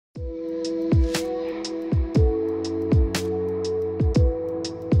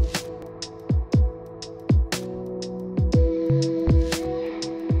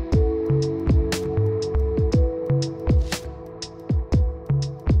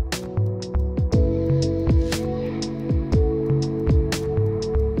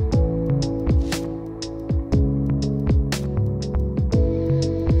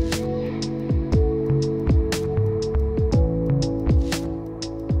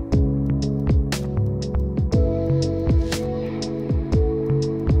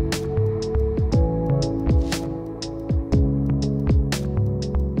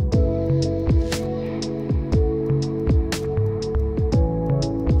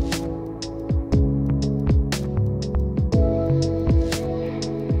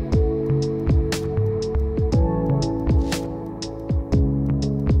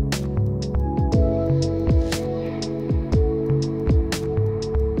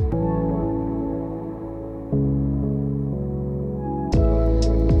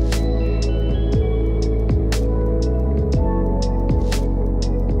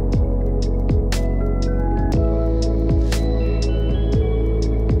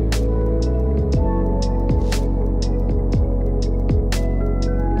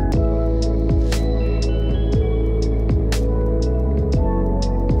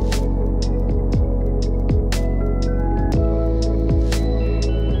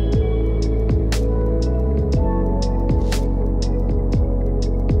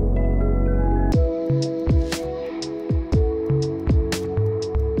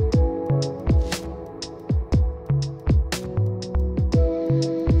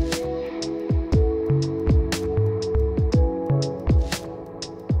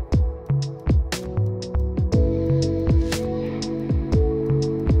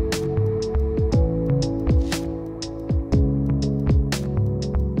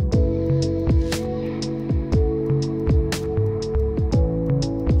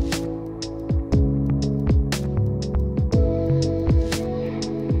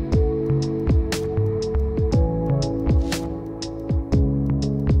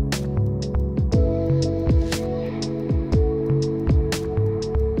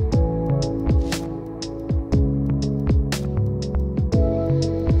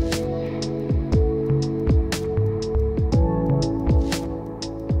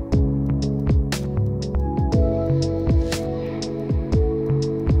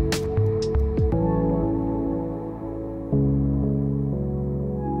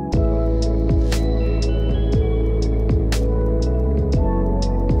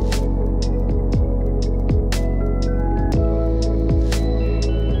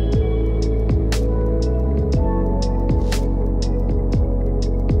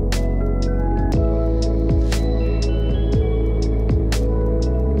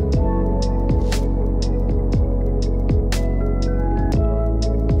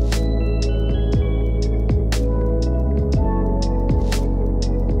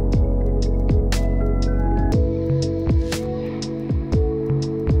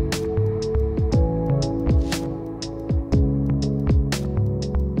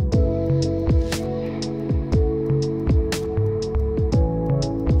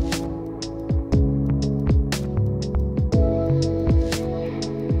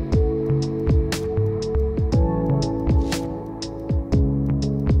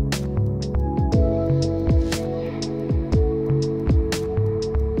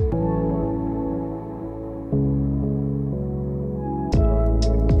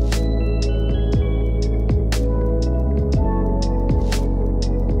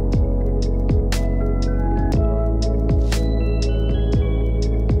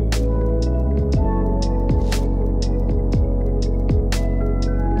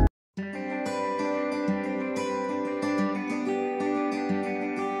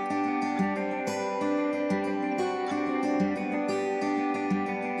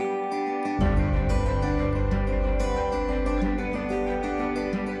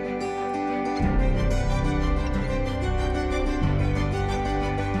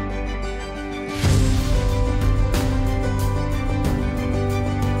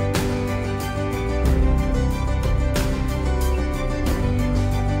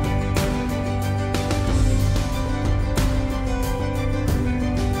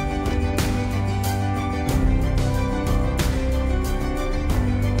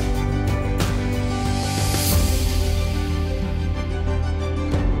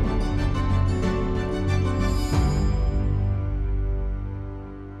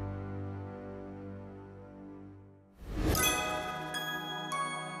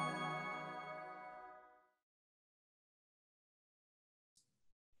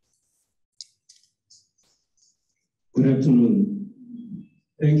Good afternoon.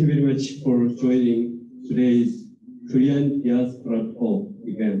 Thank you very much for joining today's Korean Diaspora Talk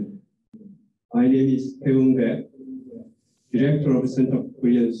event. My name is Tae-Ung, Director of the Center for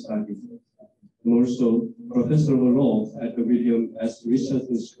Korean Studies. I'm also Professor of Law at the William S.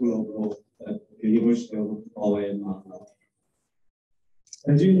 Richardson School of Law at the University of Hawaii.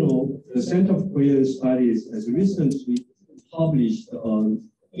 As you know, the Center for Korean Studies has recently published an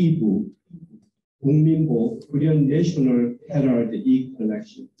e-book, 국민보 Korean National Herald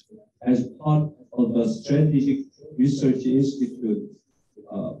e-collection, as part of the Strategic Research Institute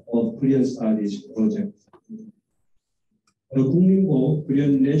of Korean Studies project. The 국민보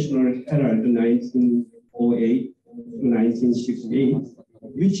Korean National Herald 1908 to 1968,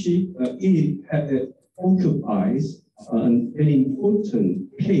 which occupies a very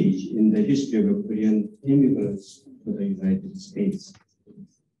important page in the history of Korean immigrants to the United States.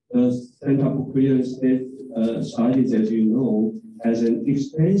 The Center for Korean Studies, as you know, has an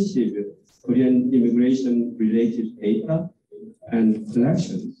extensive Korean immigration-related data and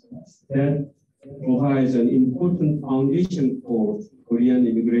collections that provides an important foundation for Korean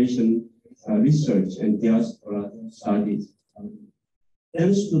immigration research and diaspora studies.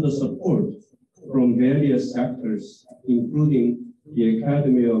 Thanks to the support from various sectors, including the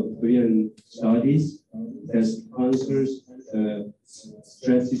Academy of Korean Studies that sponsors the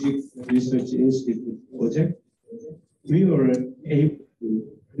Strategic Research Institute project, we were able to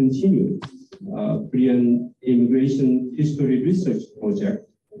continue Korean immigration history research project,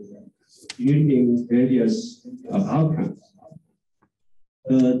 yielding various outcomes.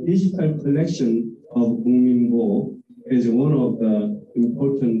 The digital collection of 국민보 is one of the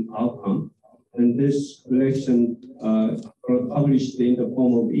important outcomes, and this collection published in the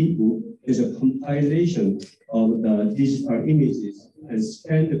form of e-book is a compilation of the digital images and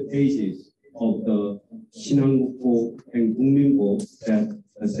scanned pages of the 신한국보 and 국민보 that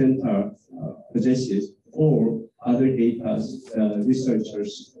the center possesses, or other data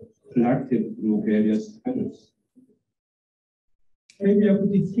researchers collected through various channels.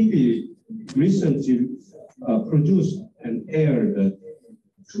 KBFD TV recently produced and aired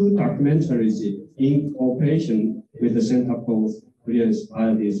 2 documentaries in cooperation with the Center for Korean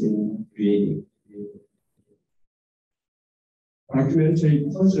Studies in creating. Documentary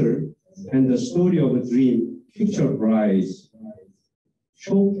Puzzle and the Story of a Dream, Picture Rise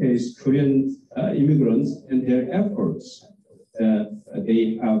showcase Korean immigrants and their efforts that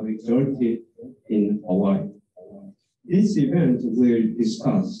they have exerted in Hawaii. This event will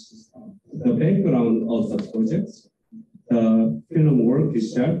discuss the background of the project, the film work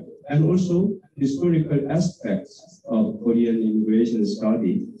itself, and also historical aspects of Korean immigration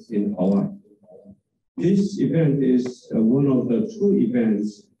study in Hawaii. This event is one of the 2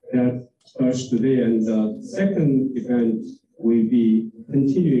 events that starts today, and the second event will be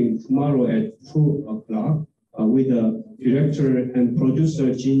continuing tomorrow at 2 o'clock with the director and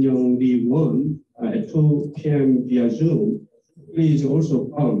producer Jeong Lee Won at 2 p.m. via Zoom. Please also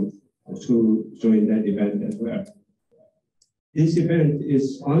come to join that event as well. This event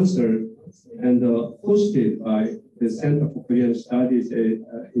is sponsored and hosted by the Center for Korean Studies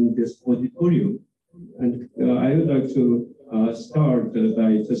in this auditorium. And I would like to start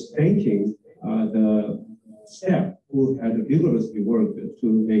by just thanking the staff who had vigorously worked to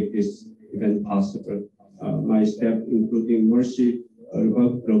make this event possible. My staff, including Mercy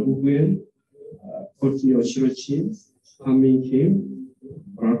Rabuguyen, Courtney Oshiro-Chin, Han-Min Kim,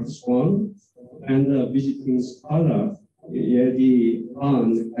 Mark Swan, and visiting scholar Yedi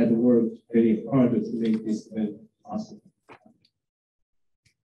An had worked very hard to make this event possible.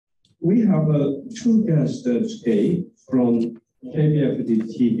 We have 2 guests today from KBFD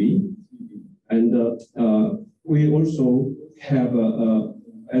TV, and we also have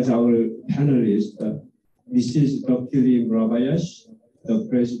as our panelist, Mrs. Dr. Murabayashi, the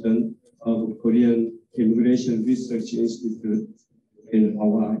president of Korean Immigration Research Institute in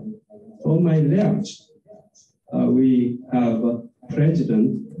Hawaii. On my left, we have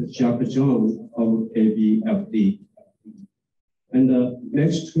President Jeong of KBFD. And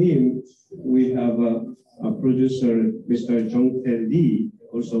next to him, we have a producer, Mr. Jeong Lee,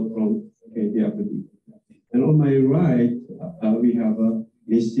 also from KBFD. And on my right, we have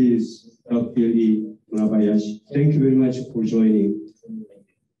Mrs. Dr. Murabayashi. Thank you very much for joining.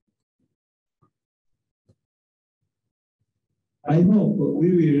 I hope we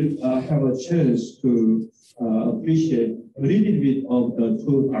will have a chance to appreciate a little bit of the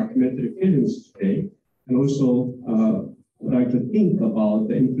 2 documentary films today, and also would like to think about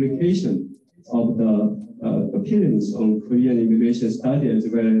the implication of the films on Korean immigration study as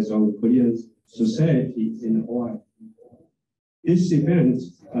well as on Korean society in Hawaii. This event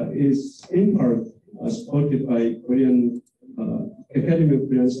is in part supported by Korean Academy of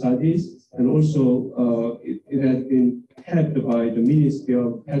Korean Studies, and also it has been headed by the Ministry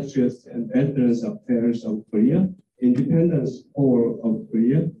of Patriots and Veterans Affairs of Korea, Independence Hall of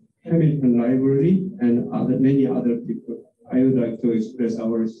Korea, Hamilton Library, and many other people. I would like to express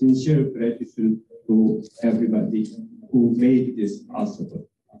our sincere gratitude to everybody who made this possible.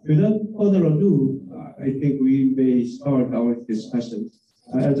 Without further ado, I think we may start our discussion.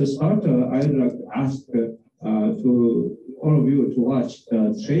 As a starter, I would like to ask to all of you to watch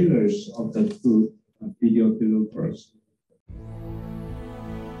the trailers of the two video film first.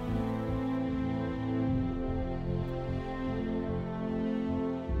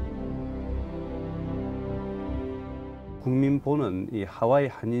 국민 보는 이 하와이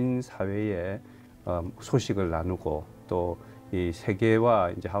한인 사회의 소식을 나누고 또 이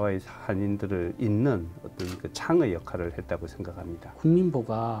세계와 이제 하와이 한인들을 잇는 어떤 그 창의 역할을 했다고 생각합니다.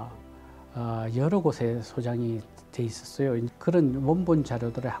 국민보가 여러 곳에 소장이 돼 있었어요. 그런 원본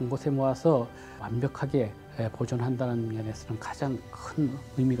자료들을 한 곳에 모아서 완벽하게 보존한다는 면에서는 가장 큰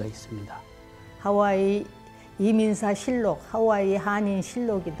의미가 있습니다. 하와이 이민사 실록, 하와이 한인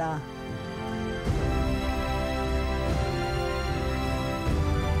실록이다.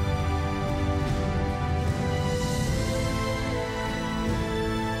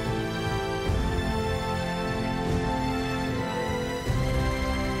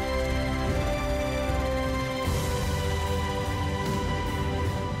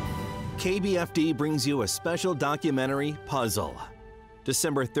 KBFD brings you a special documentary, Puzzle,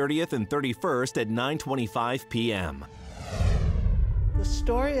 December 30th and 31st at 9:25 p.m. The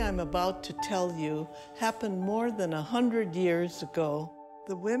story I'm about to tell you happened more than 100 years ago.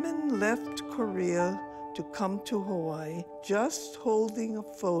 The women left Korea to come to Hawaii just holding a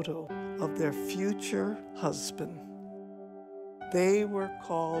photo of their future husband. They were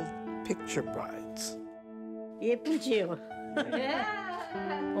called picture brides. 예쁘지요?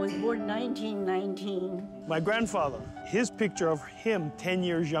 I was born 1919. My grandfather, his picture of him 10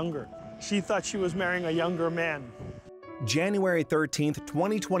 years younger. She thought she was marrying a younger man. January 13th,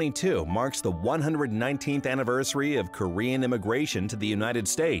 2022 marks the 119th anniversary of Korean immigration to the United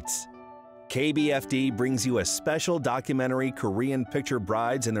States. KBFD brings you a special documentary, Korean Picture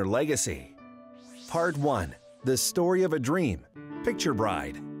Brides and Their Legacy. Part 1, The Story of a Dream, Picture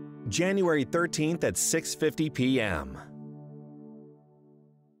Bride, January 13th at 6:50 p.m.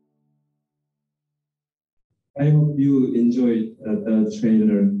 I hope you enjoyed the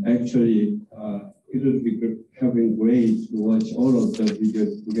trailer. Actually, it would be having great to watch all of the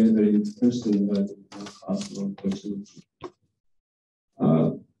videos together in person, but it's not possible, unfortunately.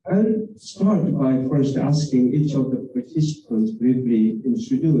 I'll start by first asking each of the participants briefly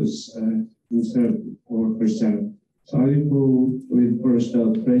introduce himself or herself. So I will go with first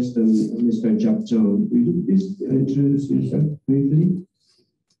President Mr. Jeong. Will you please introduce yourself briefly?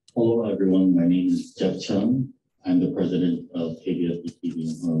 Hello, everyone. My name is Chung. I'm the president of KBFD TV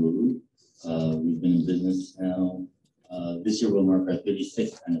in Honolulu. We've been in business now. This year will mark our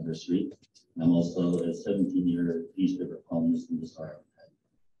 36th anniversary. I'm also a 17-year newspaper columnist in the Star.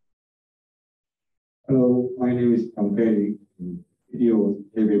 Hello, my name is Tae-Ung, video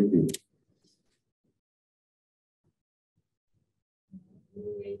KBFD.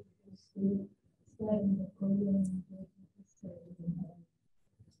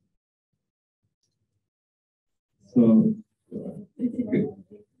 So,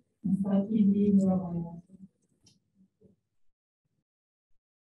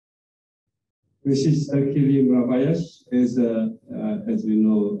 Mrs. Murabayashi is, as we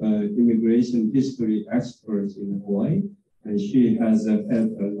know, immigration history expert in Hawaii, and she has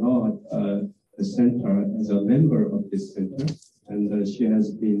helped a lot the center as a member of this center, and she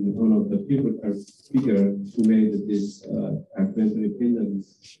has been one of the pivotal figures who made this documentary film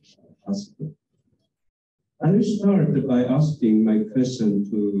possible. I will start by asking my question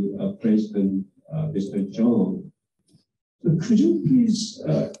to President Mr. Jeong. So could you please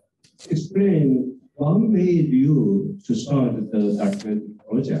explain what made you to start the documentary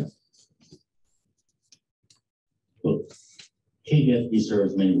project? Well, KBFD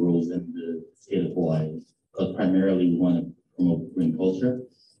serves many roles in the state of Hawaii, but primarily we want to promote Korean culture.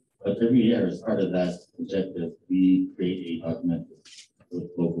 But every year, as part of that objective, we create a documentary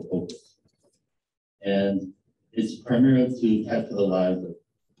with local focus. And it's primarily to capture the lives of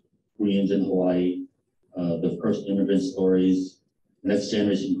Koreans in Hawaii, the first immigrant stories, next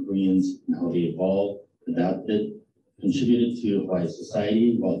generation Koreans, and how they evolved, adapted, contributed to Hawaii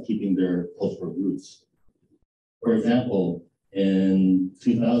society while keeping their cultural roots. For example, in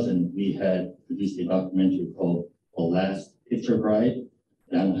 2000, we had produced a documentary called The Last Picture Bride,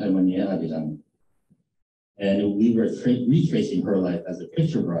 양할머니의 아리랑. And we were retracing her life as a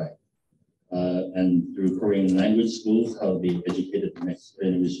picture bride. And through Korean language schools, how they educated the next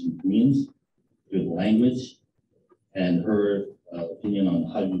generation of Koreans through the language, and her opinion on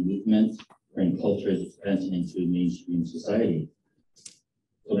Hallyu movement, Korean culture's expansion into mainstream society.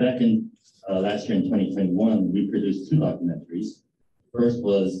 So back in last year in 2021, we produced 2 documentaries. First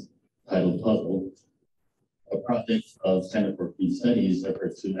was titled Puzzle, a project of Center for Korean Studies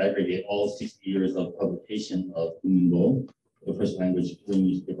effort to aggregate all 60 years of publication of Kuminbo, the first language Korean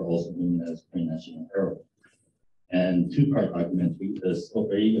newspaper also known as Korean National Herald. And 2-part documentary, The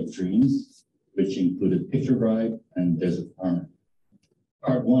Story of Dreams, which included Picture Bride and Desert Farmer.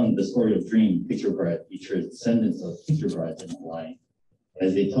 Part 1, The Story of Dream, Picture Bride, features descendants of picture brides in Hawaii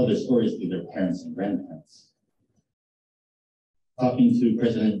as they tell their stories through their parents and grandparents. Talking to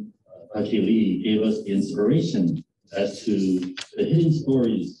President Park Lee gave us the inspiration as to the hidden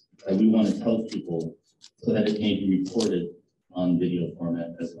stories that we want to tell people so that it may be recorded on video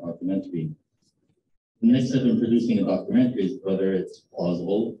format as a documentary. The next step in producing a documentary is whether it's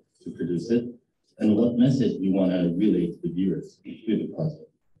plausible to produce it and what message we want to relay to the viewers through the project.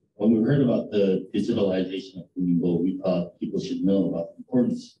 When we heard about the digitalization of Kuminbo, we thought people should know about the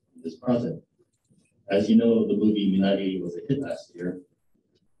importance of this project. As you know, the movie Minari was a hit last year,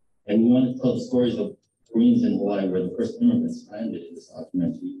 and we wanted to tell the stories of Koreans in Hawaii where the first immigrants landed in this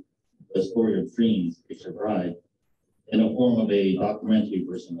documentary, The Story of Dreams, Picture Bride, in a form of a documentary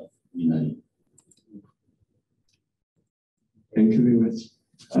version of Minari. Thank you very much.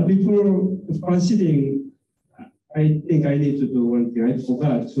 Before proceeding, I think I need to do one thing. I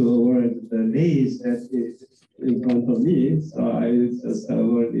forgot to award the names that is in front of me, so I will just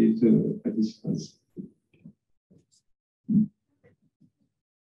award it to participants.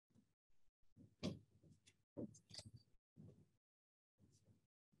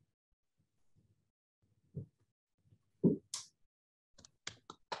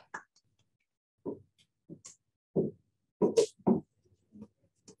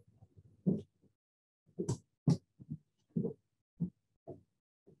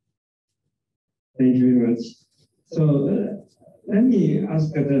 Thank you very much. So let me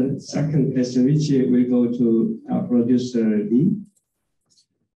ask the second question, which will go to our producer Lee.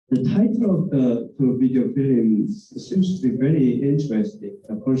 The title of the 2 video films seems to be very interesting.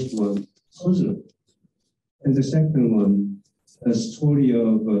 The first one, Puzzle, and the second one, the story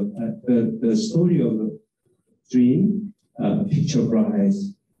of Dream, Picture Bride.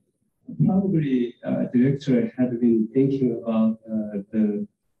 Probably director had been thinking about the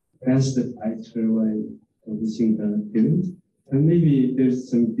best title while producing the film, and maybe there's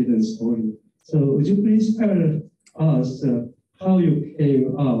some hidden story. So would you please tell us how you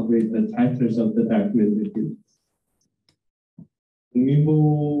came up with the titles of the documentary films?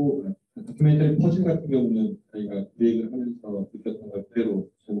 국민보 다큐멘터리 퍼즐 같은 경우는 저희가 기획을 하면서 느꼈던 걸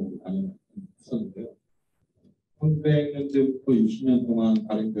그대로 제목을 반영했었는데요. 1900년대부터 60년 동안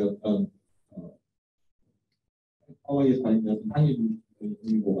발행되었던 하와이에서 발행되었던 한일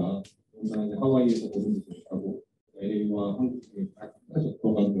국민보가 온전하게 하와이에서 모든 것을 하고 LA와 한국에 다 흩어져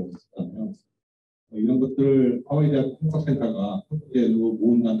들어간 경우가 있었다면 이런 것들을 하와이 대학 통합센터가 한국에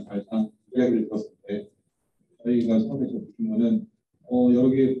모은다는 발상 이야기를 들었을 때 저희가 처음에 느낀 거는 여러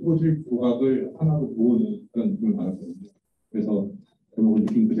개의 퍼즐 조각을 하나로 모으는 그런 느낌을 받았거든요. 그래서 제목을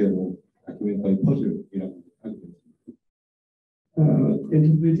느낀 그대로 다큐멘터리 퍼즐이라고 하게 됐습니다.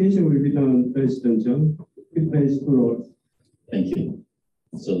 Interpretation will be done President Chung. He plays 2 roles. Thank you.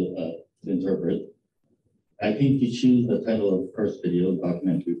 So to interpret, I came to choose the title of the first video,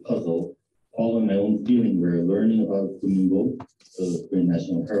 documentary Puzzle, following my own feeling where learning about Kuminbo, the Korean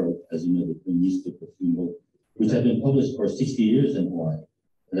National Herald, as you know, the Korean newspaper Kuminbo, which had been published for 60 years in Hawaii,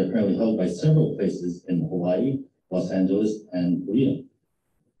 and apparently held by several places in Hawaii, Los Angeles, and Korea.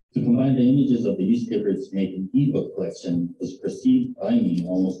 To combine the images of the newspaper to make an ebook collection was perceived by me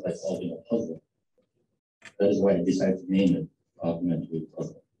almost like solving a puzzle. That is why I decided to name it documentary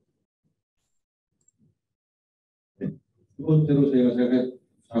Puzzle. 두 번째로 제가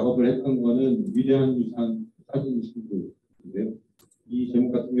작업을 했던 거는 위대한 유산 사진 신부인데요. 이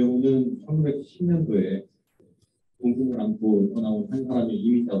제목 같은 경우는 1910년도에 동품을 안고 떠나온 한 사람의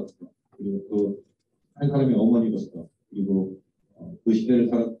이민자로서, 그리고 또 한 사람의 어머니로서, 그리고 그 시대를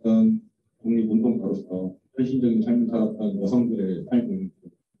살았던 독립운동가로서 헌신적인 삶을 살았던 여성들의 삶을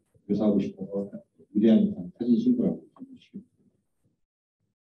묘사하고 싶어서 위대한 유산 사진 신부라고 부르십니다.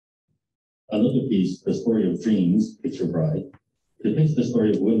 Another piece, The Story of Dreams, Picture Bride, depicts the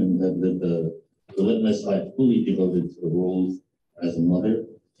story of women that lived a relentless life fully devoted to the roles as a mother,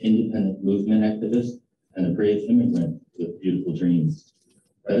 independent movement activist, and a brave immigrant with beautiful dreams.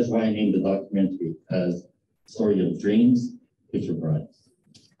 That is why I named the documentary as Story of Dreams, Picture Bride.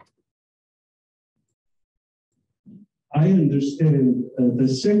 I understand the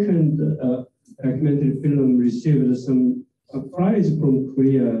second documentary film received some prize from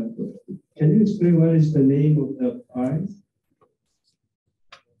Korea. Can you explain what is the name of the prize?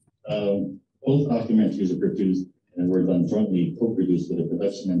 Both documentaries are produced and were done jointly, co-produced with a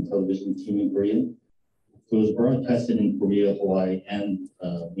production and television team in Korea. So it was broadcasted in Korea, Hawaii, and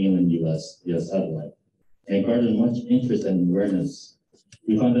mainland US via satellite. And it garnered much interest and awareness.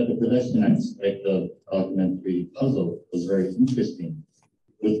 We found that the production aspect of documentary puzzle was very interesting.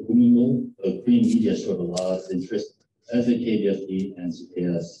 With Kumino, the Korean media showed a lot of interest, as did KBFD and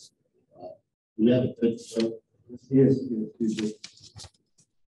CKS. Do we have a good show? Yes, yes.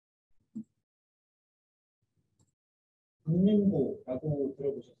 한민호라고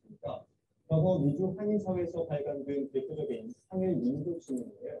들어보셨습니까? 과거 미주 한인사회에서 발간된 대표적인 상일 민족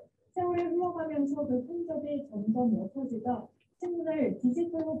신문인데요. 세월이 흘러가면서 그 흔적이 점점 옅어지자 신문을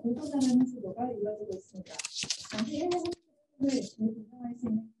디지털로 보도하는 시도가 이어지고 있습니다. 당시 해외 한국을 재구성할 수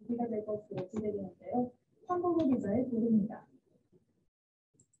있는 계기가 될 것으로 기대되는데요. 황보고 기자의 보도입니다.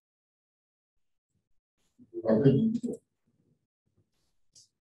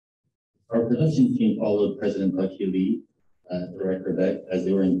 Our production team followed President Park Hee-lee, Director Baik, as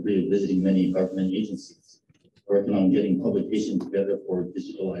they were in Korea visiting many government agencies, working on getting publication together for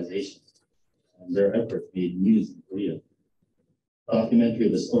digitalization. And their efforts made news in Korea. Documentary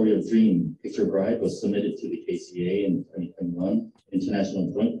of the Story of Dream, Picture Bride was submitted to the KCA in 2021 International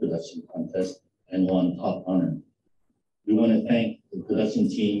Joint Production Contest and won top honor. We want to thank the production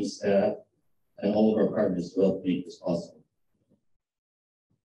team, staff, and all of our partners who helped make this possible.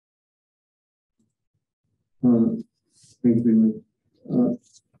 Thank you very much.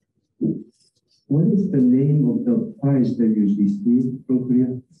 What is the name of the prize that you received from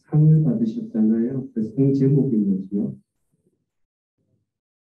Korea? 상을 받으셨잖아요. 그 상 제목이 뭐죠?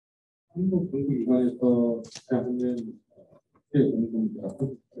 한국 정부기관에서 시작하는 공동자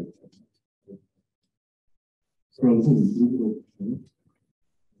From whom?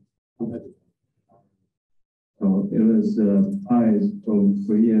 So it was a prize from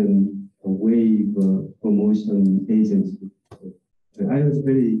Korean Wave Promotion Agency. I was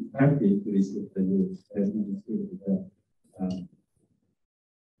very happy to receive the news and receive the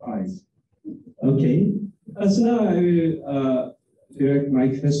prize. Okay, so now I will direct my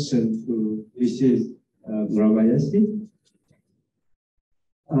question to Mrs. Murabayashi.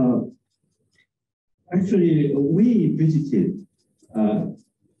 Actually, we visited.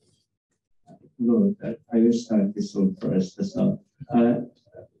 No, I will start this one first. So,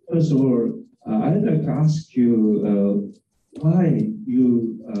 first of all, I'd like to ask you why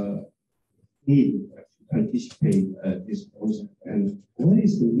you need to participate in this project, and what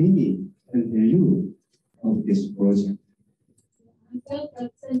is the meaning and value of this project? I felt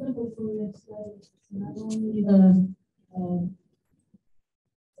that Center for Korean Studies is not only the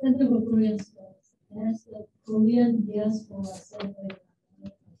Center for Korean Studies, as the Korean Diaspora Center,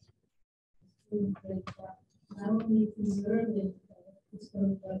 not only preserving the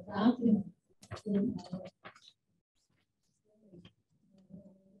historical document in our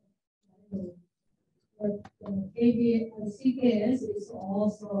but CKS is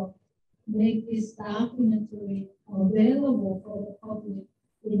also make this documentary available for the public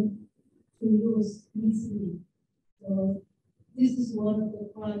to use easily. So this is one of the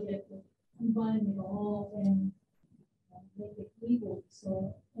projects that combine it all and make it legal.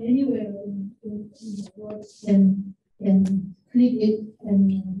 So anywhere in the world can click it and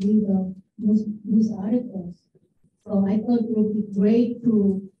read the news articles. So I thought it would be great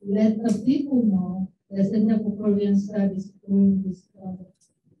to let the people know the Center for Korean Studies doing this project.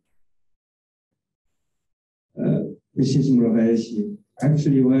 Mrs. Murabayashi,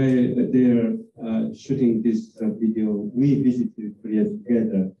 actually, while they're shooting this video, we visited Korea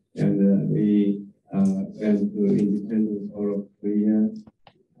together, and we went to Independence Hall of Korea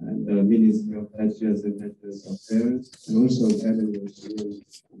and the Ministry of Cultures and Veterans Affairs, and also Academy of Korean.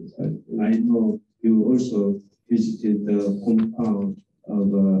 I know you also visited the hometown of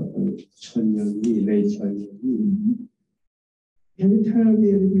Cheonyeongi, late Cheonyeongi. Can you tell me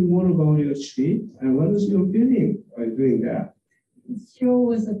a little bit more about your trip and what was your feeling while doing that? It sure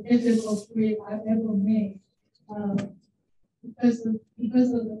was a difficult trip I've ever made. Because of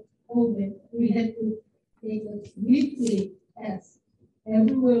the COVID, we had to take a weekly test.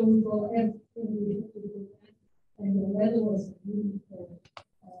 Everywhere we go, we had to do that. And the weather was really cold.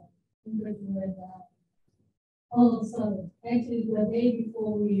 All of a sudden, actually the day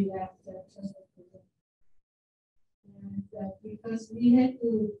before we left, and that because we had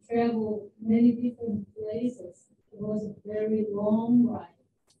to travel many different places. It was a very long ride,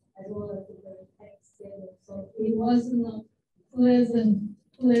 as well as a very tight schedule. So it wasn't a pleasant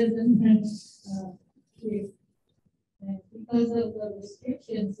trip. And because of the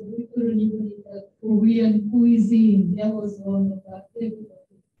restrictions, we couldn't even eat the Korean cuisine. That was one of the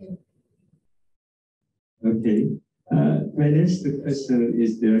difficulties. Okay. My next question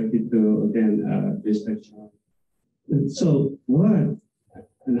is directed to, again, Mr. Chung. So what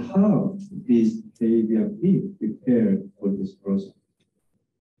and how is KBFD prepared for this process?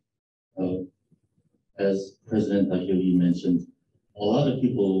 As President Tae-Ung mentioned, a lot of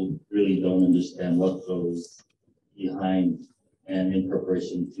people really don't understand what goes behind and in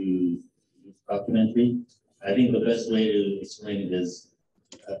preparation to this documentary. I think the best way to explain it is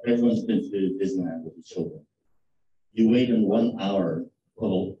everyone's been to Disneyland with the children. You wait in 1 hour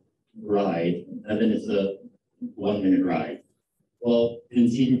for the ride, and then it's a 1 minute ride. Well, in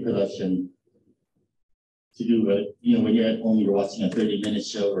TV production, to do what, when you're at home, you're watching a 30-minute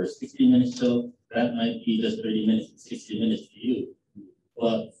show or a 60-minute show, that might be just 30 minutes, 60 minutes to you.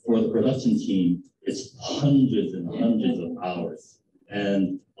 But for the production team, it's hundreds and hundreds of hours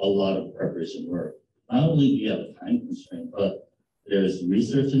and a lot of preparation work. Not only do you have a time constraint, but there's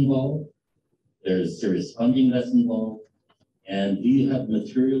research involved, there's serious funding that's involved, and do you have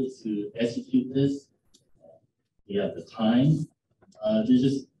materials to execute this? Do you have the time? There's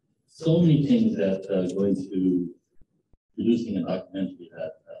just so many things that go into producing a documentary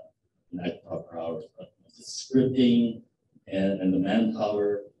that I could talk for hours, but the scripting and the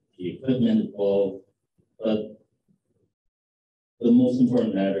manpower, the equipment involved, but the most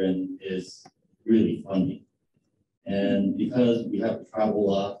important matter is really funding. And because we have to travel a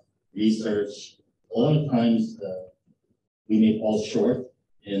lot, research, a lot of times we may fall short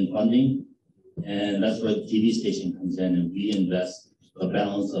in funding, and that's where the TV station comes in, and we invest the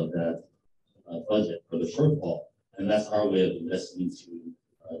balance of that budget for the shortfall, and that's our way of investing into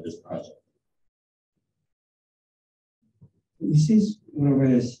this project. This is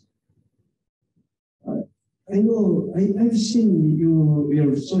Murabayashi. I know I've seen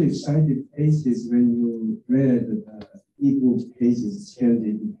your so excited faces when you read the ebook pages, scanned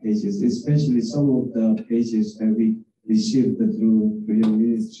ebook pages, especially some of the pages that we received through Korean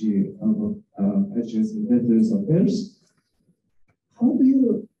Ministry of Veterans and Veterans Affairs. How do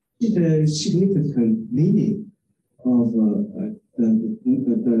you see the significant meaning of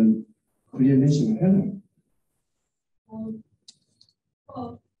the Korean National Herald?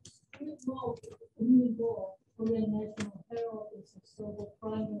 Korean National Herald is a sort of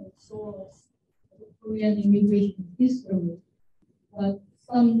primary source of Korean immigration history, but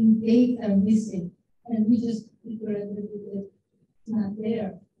some dates are missing, and we just figured that it's not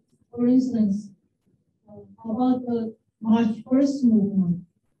there. For instance, about the March 1st movement,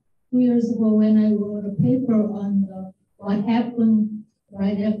 2 years ago when I wrote a paper on what happened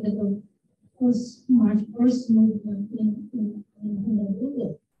right after the March 1st movement in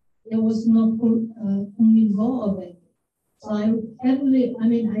Honolulu, there was no Kumingo of it. So I mainly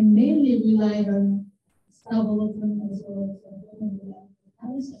relied on Star Bulletin as well as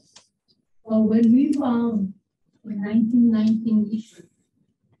advertisers. But when we found the 1919 issue,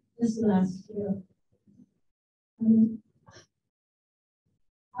 just last year,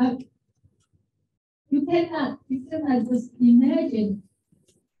 you cannot just imagine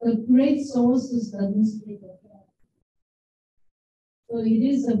the great sources that newspaper have. So it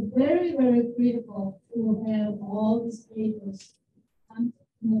is a very, very critical to have all these papers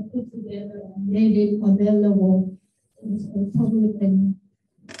put together and made it available to the public and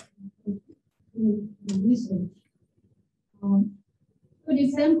to research. For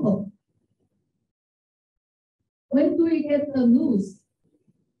example, when do we get the news?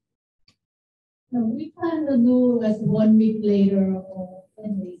 Now, we kind of know as 1 week later or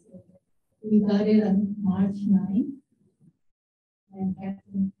 10 days later. We got it on March 9th. And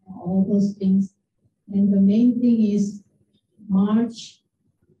happened, all those things. And the main thing is March,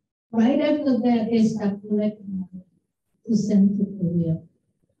 right after that, they start collecting money to send to Korea.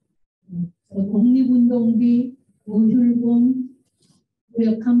 So 독립운동비, 우휼금, we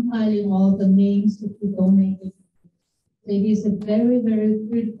are compiling all the names to be donated. So it is a very, very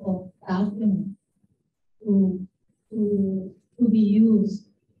critical document to be used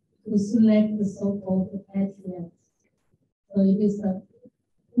to select the so-called patriots. So it is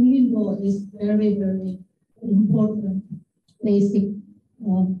Kumingo is very, very important basic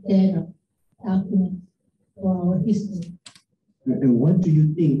data document for our history. And what do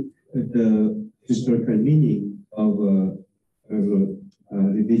you think the historical meaning of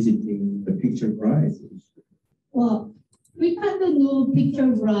revisiting the picture prize? Well, we kind of know picture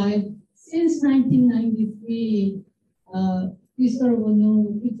bride since 1993. We sort of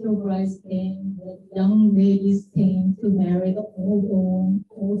know picture brides came, the young ladies came to marry the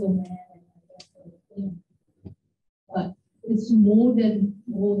older man and that sort of thing. But it's more than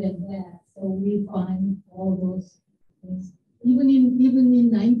that. So we find all those things. Even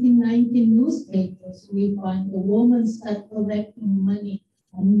in 1990 newspapers, we find the woman start collecting money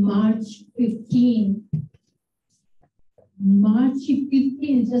on March 15. March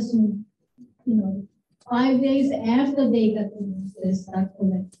 15, just 5 days after they got the news, they start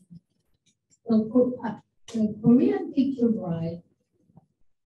collecting. So the Korean picture bride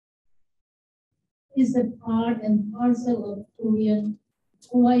is a part and parcel of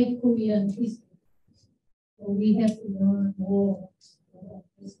Hawaii Korean history. So we have to learn more about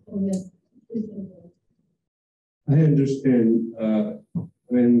this Korean picture bride. I understand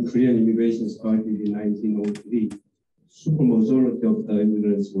when Korean immigration started in 1903, super majority of the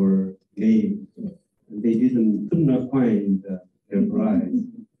immigrants were gay. They could not find their bride.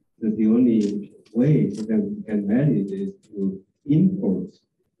 That the only way for them to get married is to import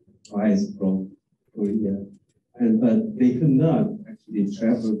brides from Korea. But they could not actually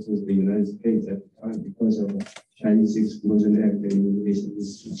travel to the United States at the time because of the Chinese Exclusion Act and immigration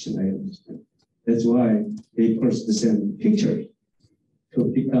restriction, I understand. That's why they first send pictures to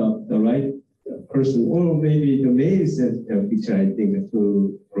pick up the right person, or maybe the male sent their picture, I think,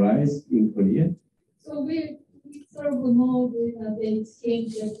 to brides in Korea. So we sort of know they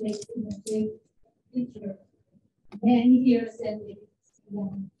exchange their picture. And here send it,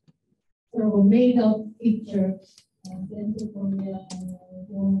 sort of a made up picture. And then to Korea, and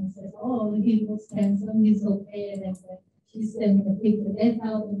the woman says, "Oh, he looks handsome, he's okay." And then she sends the picture. That's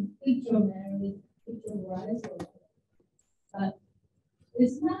how the picture married, picture brides. But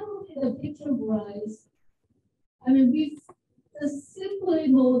it's not only the picture brides. I mean, we just simply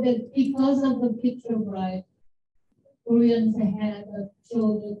know that because of the picture bride, Koreans had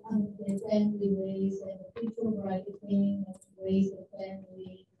children under their family raised, and the picture bride came and raised the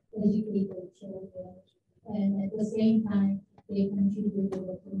family, educated the children, and at the same time, they contributed to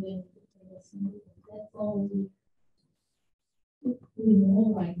the Korean movement. That's all we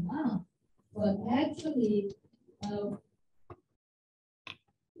know right now. But actually,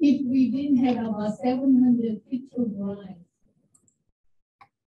 if we didn't have about 700 picture brides,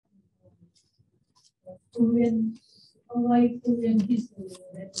 Hawaii Korean history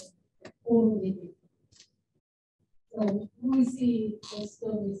that's totally different. So we see the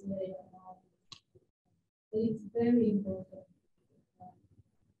stories later on. It's very important.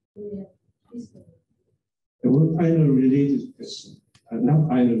 Korean history. One final related question, not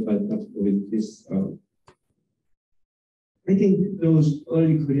final, but with this. I think those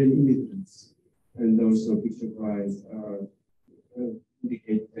early Korean immigrants and also picture brides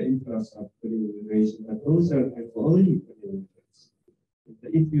indicate the influx of Korean immigration, but those are like early Korean immigrants.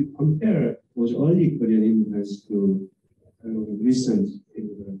 If you compare those early Korean immigrants to recent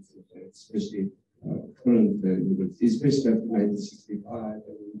immigrants, especially current immigrants, especially after 1965,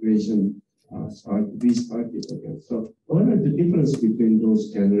 immigration restarted again. So what are the differences between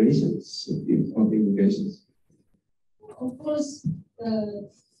those generations of immigrations? Of course,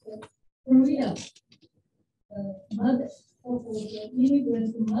 Korea, mother, the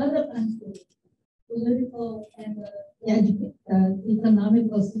immigrants from other countries, political and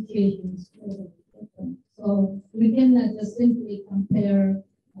economical situations. So we cannot just simply compare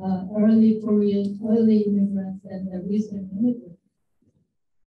early immigrants and the recent immigrants.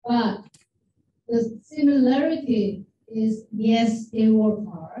 But the similarity is, yes, they work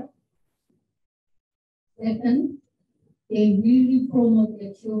hard. Second, they really promote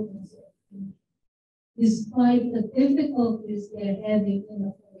their children's safety, despite the difficulties they're having in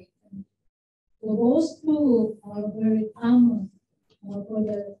the country. So those two are very common for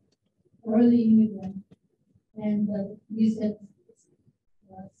the early immigrant and the recent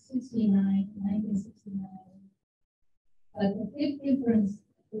 1969. But the big difference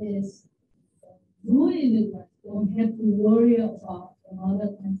is new immigrants don't have to worry about the other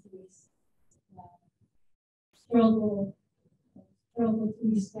countries struggle to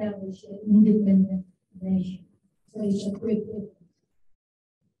establish an independent nation. So it's a great difference.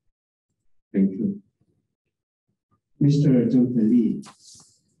 Thank you. Mr. Jeong Lee,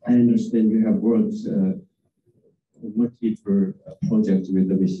 I understand you have worked on multiple projects with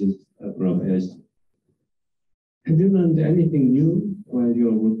the Mrs. Murabayashi. Have you learned anything new while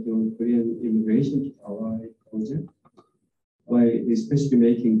you're working on Korean immigration to Hawaii project? By especially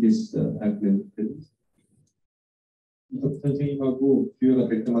making this documentary? 선생님하고 기회가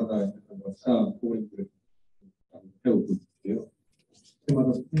될 때마다 쌓아보고 있는 배우고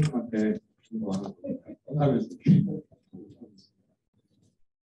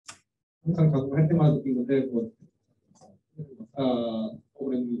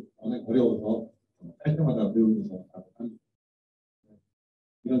어려우면서 작업합니다.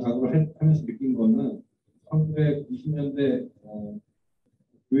 이런 작업을 하면서 느낀 거는 1920년대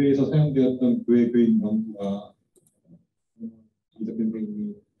교회에서 사용되었던 교인 명부가 이덕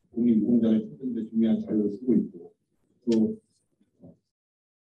선생님이 독립유공자를 찾는데 중요한 자료를 쓰고 있고 또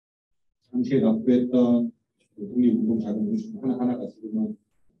당시에 납부했던 독립운동 자금 중 하나하나가 지금은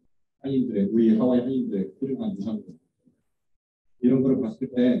한인들의 우리 하와이 한인들의 소중한 유산입니다. 이런 걸 봤을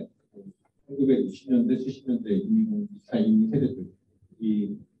때 1960년대, 70년대 이민 2차 이민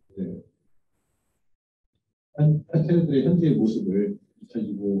세대들이 한 세대들의 현재의 모습을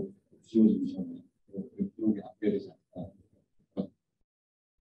 2025 지워지기 전에 기록에 남겨야 되지 않을까.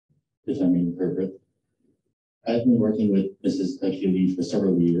 If I may interpret, I've been working with Mrs. Tae-Ung for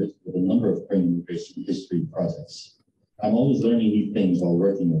several years with a number of Korean immigration history projects. I'm always learning new things while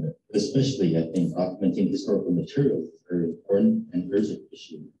working with it, especially, I think, documenting historical materials is a very important and urgent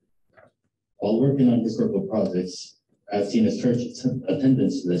issue. While working on historical projects, I've seen a church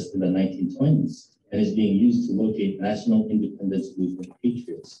attendance list in the 1920s and is being used to locate national independence movement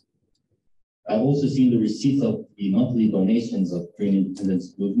patriots. I've also seen the receipts of the monthly donations of Korean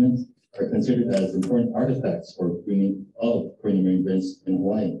independence movement are considered as important artifacts for Korean immigrants in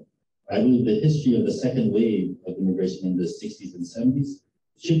Hawaii. I believe the history of the second wave of immigration in the 60s and 70s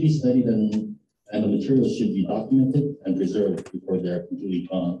should be studied and the materials should be documented and preserved before they are completely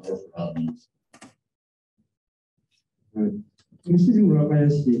gone or forgotten. Mrs.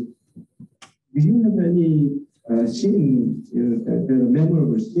 Murabayashi, do you have any scene, the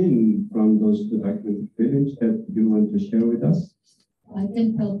memorable scene from those two documentary films that you want to share with us? I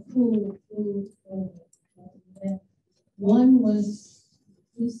can tell two. One was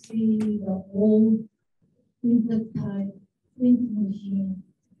to see the old printer-type printing machine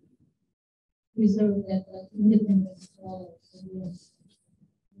preserved at the Independence Hall.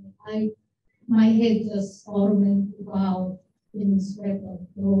 My head just automatically bowed in respect of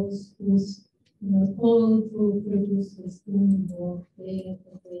those who's told to produce this boom work day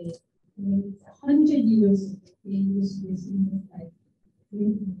after day. I mean, it's 100 years they use this type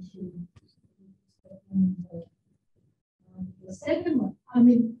printing machine. The second one, I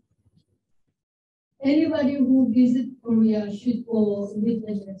mean, anybody who visit Korea should go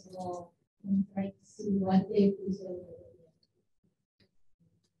Independence Hall and try to see what they preserve.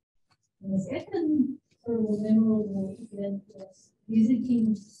 The second sort of memorable event was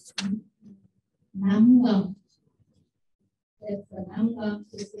visiting Namgang. That's the Namgang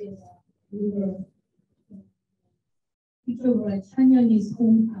is a river. 이쪽으로 찬연이's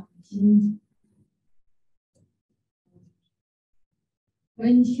hometown, 진주.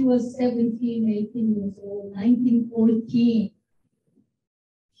 When she was 17, 18 years old, 1914,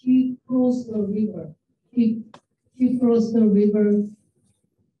 she crossed the river. She crossed the river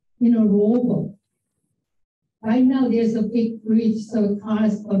in a rowboat. Right now, there's a big bridge, so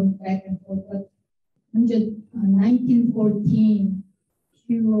cars going back and forth. But 1914,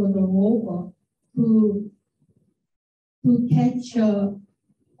 she rode a rowboat to catch a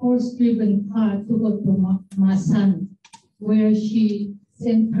horse-driven car to go to Masan, where she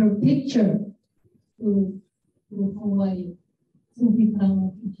sent her picture to Hawaii to become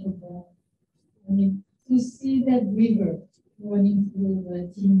a picture boy. I mean, to see that river running through the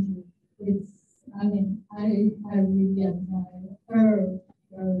Jinju, I really admire her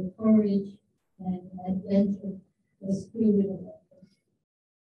courage and adventure, the spirit of it.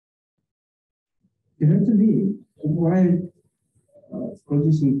 Directly, while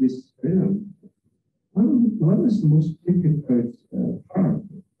producing this film, what was the most difficult part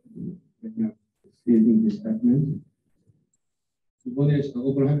when you're creating this documentary? 이번에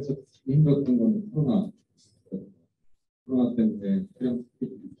작업을 하면서 힘들었던 건 코로나 때문에 촬영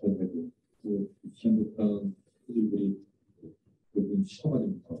스케줄이 늦춰지고 또 지연됐던 스케줄들이 대부분 취소가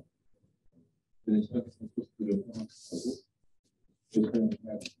되면서 그런 촬영했던 코스들을 하고 그 촬영을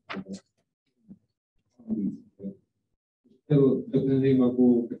해야 되고 상황이 있었고요. 실제로 이덕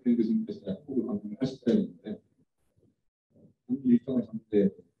선생님하고 백현 교수님께서 약국을 방문을 하셨어야 했는데 일정을 잡을 때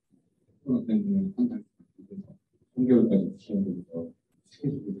코로나 때문에 한 달 3개월까지 지연되면서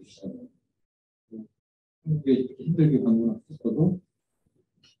스케줄을 시작하고 한국에 힘들게 방문을 했어도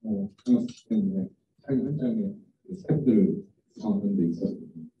경영 수치 때문에 촬영 현장에 스태프들을 구성하는 데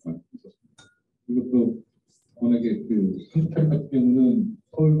있었습니다. 이것도 워낙에 한국 촬영 같은 경우는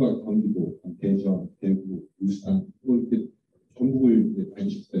서울과 경기도, 대전, 대구, 울산 이렇게 전국을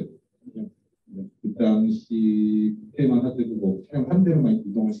다니셨어요. 그 당시 그때만 하더라도 촬영 한 대로만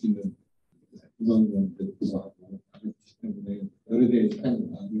이동할 수 있는 인원들도 구성하고 때문에 여러 대의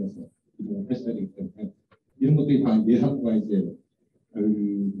촬영이 나뉘어서 이동을 했어야 되기 때문에 이런 것들이 다 예상과 이제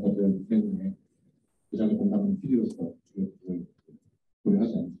결과들 때문에 제작을 담당하는 PD로서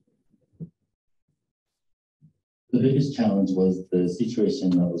고려하지 않습니다. The biggest challenge was the situation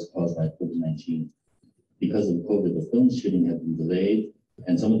that was caused by COVID-19. Because of COVID, the film shooting had been delayed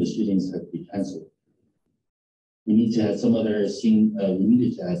and some of the shootings had to be canceled. We need to add some other scene. We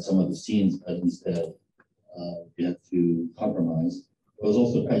needed to add some of the scenes, but instead we had to compromise. It was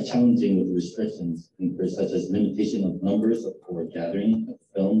also quite challenging with the restrictions, such as limitation of numbers for gathering at the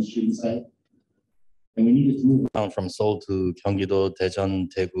film shooting site. And we needed to move around from Seoul to Gyeonggi-do, Daejeon,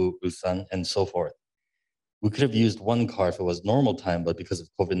 Daegu, Ulsan, and so forth. We could have used one car if it was normal time, but because of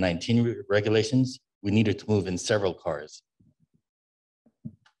COVID-19 regulations, we needed to move in several cars.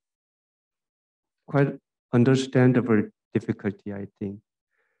 Quite understandable difficulty, I think.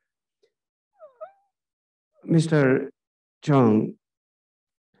 Mr. Chung,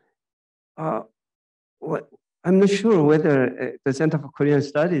 I'm not sure whether the Center for Korean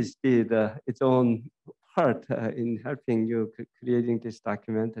Studies did its own part in helping you creating this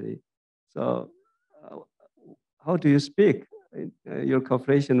documentary. So how do you speak your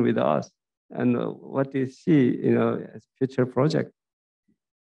cooperation with us, and what do you see, as future project?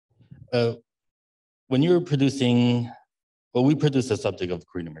 When you're producing, well, we produce the subject of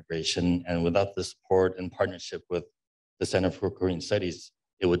Korean immigration, and without the support and partnership with the Center for Korean Studies,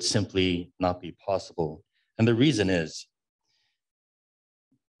 it would simply not be possible. And the reason is,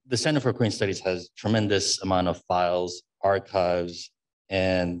 the Center for Korean Studies has tremendous amount of files, archives,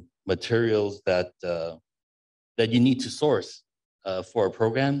 and materials that you need to source for a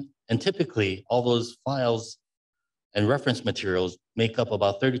program. And typically, all those files and reference materials make up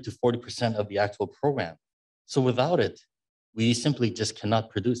about 30 to 40% of the actual program. So without it, we simply just cannot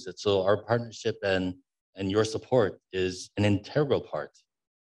produce it. So our partnership and your support is an integral part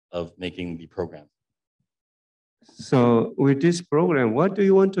of making the program. So with this program, what do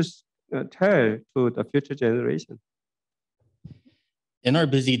you want to tell to the future generation? In our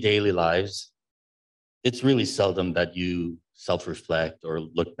busy daily lives, it's really seldom that you self-reflect or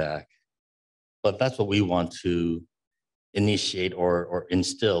look back, but that's what we want to initiate or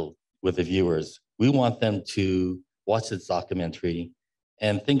instill with the viewers. We want them to watch this documentary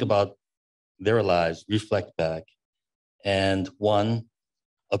and think about their lives, reflect back, and one,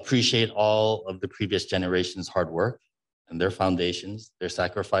 appreciate all of the previous generations' hard work and their foundations, their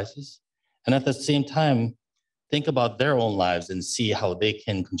sacrifices. And at the same time, think about their own lives and see how they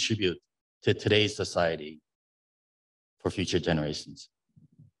can contribute to today's society for future generations.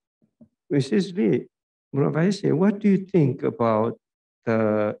 Mrs. Lee, Murabayashi, what do you think about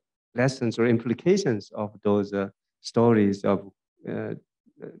the lessons or implications of those stories of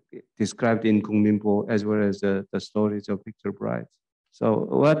described in Gungminbo, as well as the stories of Picture Brides? So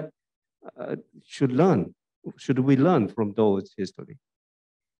what should we learn from those history?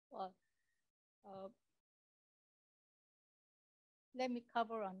 Well, let me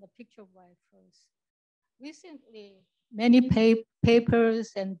cover on the Picture Bride first. Recently, many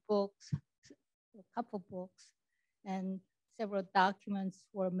papers and books, a couple books, and several documents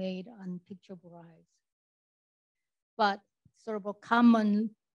were made on Picture Brides. But sort of a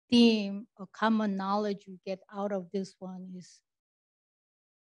common theme, a common knowledge we get out of this one is,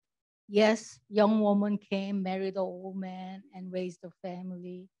 yes, young woman came, married an old man, and raised a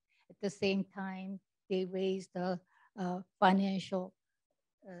family. At the same time, they raised a financial.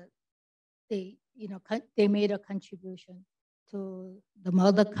 They made a contribution to the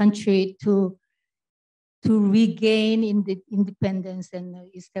mother country to regain independence and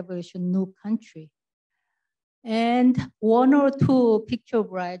establish a new country. And one or two Picture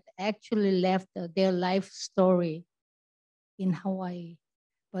Brides actually left their life story in Hawaii.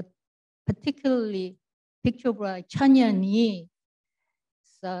 But particularly Picture Bride Chanyeon's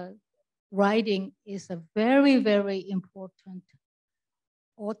writing is a very, very important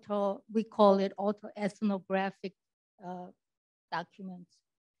we call it autoethnographic documents.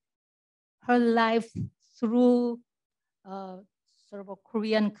 Her life through sort of a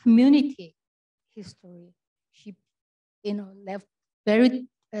Korean community history. She, left very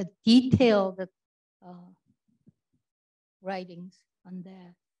detailed writings on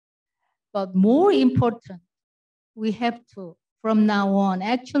that. But more important, we have to, from now on,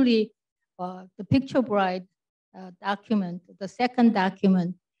 actually, the Picture Bride document, the second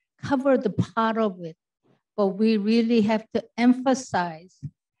document, covered the part of it. But we really have to emphasize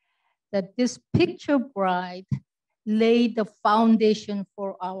that this Picture Bride laid the foundation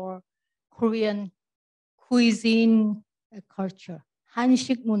for our Korean cuisine culture,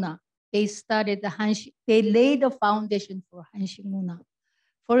 Hanshik Muna. They started the Hanshik, they laid the foundation for Hanshik Muna.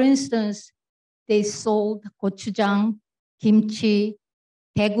 For instance, they sold gochujang, kimchi,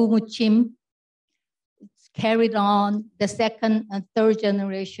 daegu muchim, carried on the second and third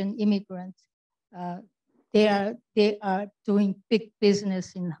generation immigrants. They are doing big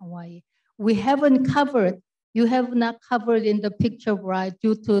business in Hawaii. We haven't covered, you have not covered in the picture bride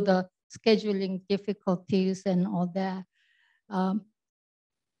due to the scheduling difficulties and all that.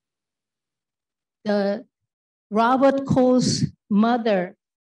 The Robert Cole's mother,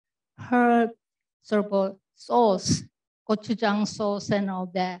 her sort of sauce, gochujang sauce and all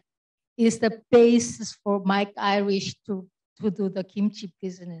that, is the basis for Mike Irish to do the kimchi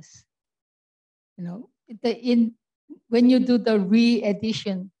business. You know, when you do the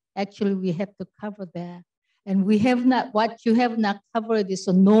re-edition, actually we have to cover that. And we have not, what you have not covered is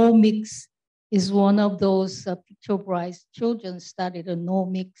a no mix, is one of those picture brides. Children studied a no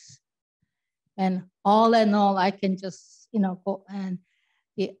mix. And all in all, I can just, go. And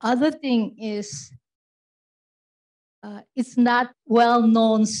the other thing is, it's not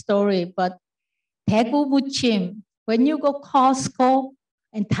well-known story, but Daegu muchim, when you go Costco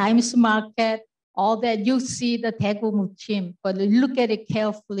and Times Market, all that, you see the Daegu muchim, but look at it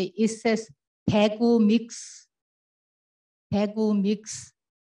carefully. It says Daegu mix, Daegu mix,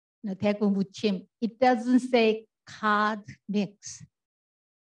 Daegu muchim. It doesn't say cod mix.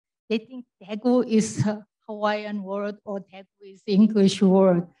 They think Daegu is a Hawaiian word or Daegu is English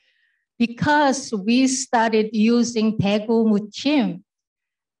word. Because we started using Daegu muchim,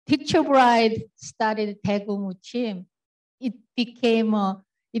 Picture Bride started Daegu muchim. It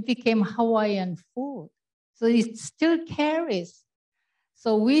became Hawaiian food. So it still carries.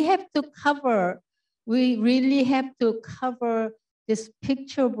 So we have to cover, we really have to cover this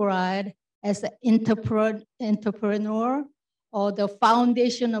Picture Bride as an entrepreneur or the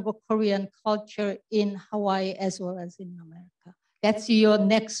foundation of a Korean culture in Hawaii as well as in America. That's your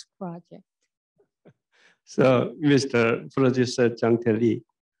next project. So, Mr. Producer Chung Tae-Lee,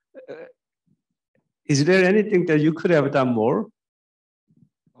 is there anything that you could have done more?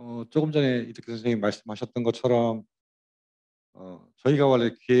 조금 전에 이덕기 선생님이 말씀하셨던 것처럼 저희가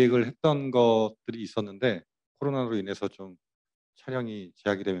원래 기획을 했던 것들이 있었는데 코로나로 인해서 좀 촬영이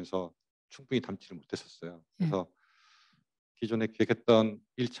제약이 되면서 충분히 담지를 못했었어요. 그래서 기존에 기획했던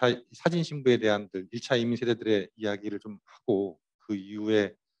 1차 사진 신부에 대한 1차 이민 세대들의 이야기를 좀 하고 그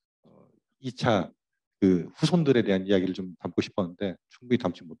이후에 2차 그 후손들에 대한 이야기를 좀 담고 싶었는데 충분히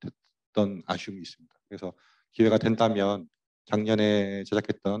담지 못했던 아쉬움이 있습니다. 그래서 기회가 된다면 작년에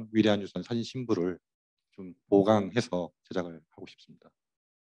제작했던 위대한 유산 사진 신부를 좀 보강해서 제작을 하고 싶습니다.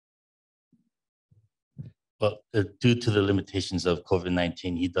 But due to the limitations of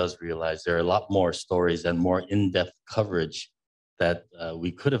COVID-19, he does realize there are a lot more stories and more in-depth coverage that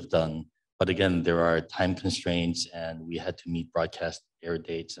we could have done. But again, there are time constraints and we had to meet broadcast air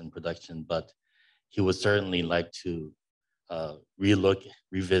dates and production. But he would certainly like to relook,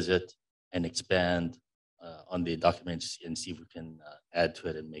 revisit, and expand on the documents and see if we can add to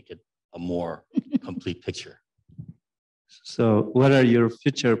it and make it a more complete picture. So what are your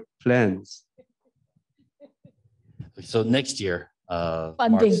future plans? So next year,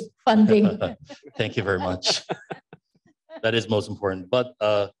 funding. Thank you very much. That is most important. But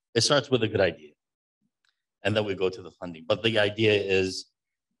it starts with a good idea. And then we go to the funding. But the idea is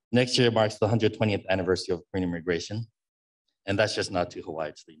next year marks the 120th anniversary of Korean immigration. And that's just not to Hawaii,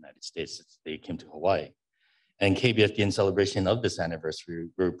 it's the United States. They came to Hawaii. And KBFD, in celebration of this anniversary,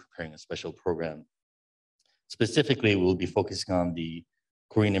 we're preparing a special program. Specifically, we'll be focusing on the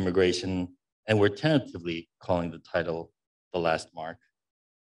Korean immigration, and we're tentatively calling the title The Last Mark.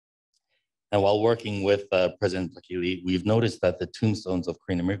 And while working with President Tae-Ung, we've noticed that the tombstones of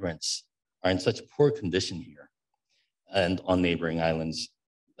Korean immigrants are in such poor condition here and on neighboring islands.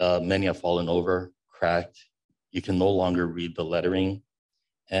 Many have fallen over, cracked. You can no longer read the lettering.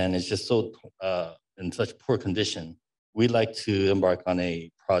 And it's just so in such poor condition. We'd like to embark on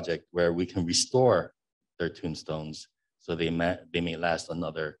a project where we can restore their tombstones so they may last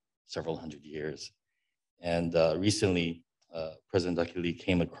another several hundred years. And recently, President Tae-Ung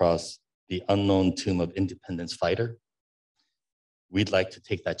came across the unknown tomb of independence fighter. We'd like to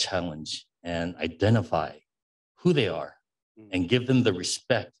take that challenge and identify who they are and give them the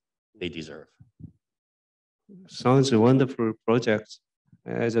respect they deserve. Sounds a wonderful project.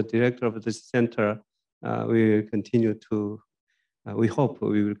 As a director of the center, we will continue to, we hope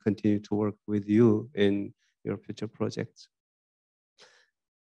we will continue to work with you in your future projects.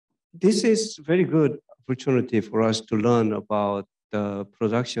 This is very good opportunity for us to learn about the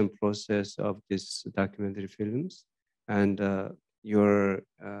production process of these documentary films and your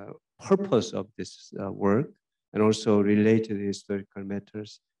purpose of this work and also related historical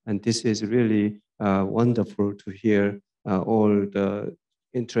matters. And this is really wonderful to hear all the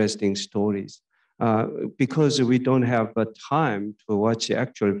interesting stories. because we don't have time to watch the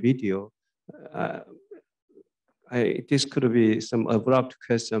actual video, this could be some abrupt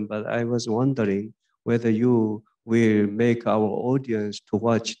question, but I was wondering whether you will make our audience to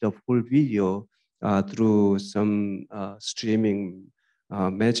watch the full video through some streaming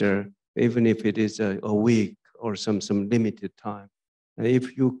measure, even if it is a week or some limited time. And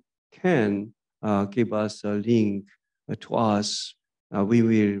if you can give us a link to us, we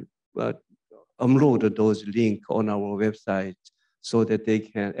will upload those links on our website so that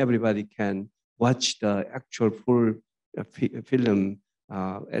everybody can watch the actual full film,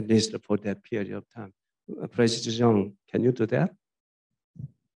 at least for that period of time. President Jeong, can you do that?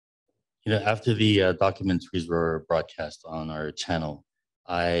 You know, after the documentaries were broadcast on our channel,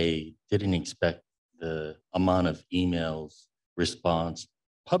 I didn't expect the amount of emails, response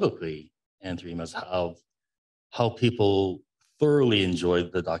publicly and through emails, how people thoroughly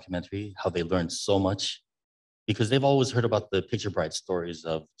enjoyed the documentary, how they learned so much, because they've always heard about the Picture Bride stories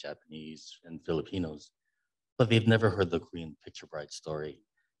of Japanese and Filipinos, but they've never heard the Korean Picture Bride story.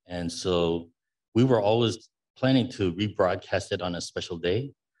 And so we were always planning to rebroadcast it on a special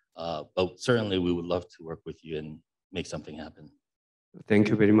day, but certainly we would love to work with you and make something happen. Thank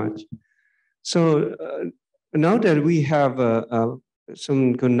you very much. So now that we have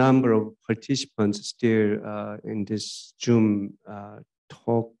some good number of participants still in this Zoom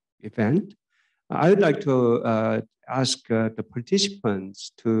talk event, I would like to ask the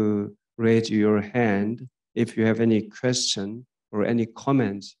participants to raise your hand if you have any question or any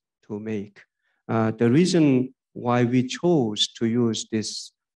comments to make. The reason why we chose to use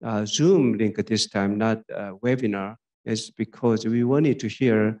this Zoom link at this time, not a webinar, is because we wanted to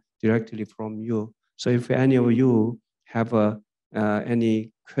hear directly from you. So if any of you have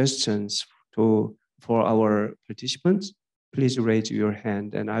any questions for our participants, please raise your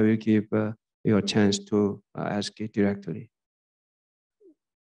hand and I will give you a chance to ask it directly.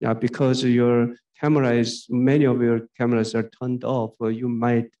 Yeah, because many of your cameras are turned off, or you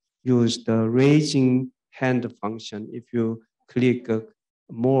might use the raising hand function. If you click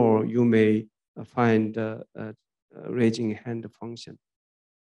more, you may find raising hand function.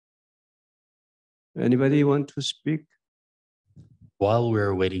 Anybody want to speak? While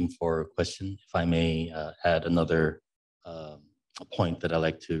we're waiting for a question, if I may add another point that I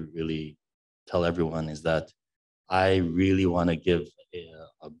like to really tell everyone is that I really want to give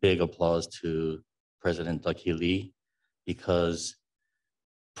a big applause to President Ducky Lee, because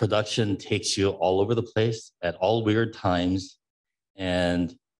production takes you all over the place at all weird times,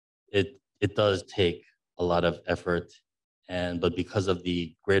 and it does take a lot of effort, but because of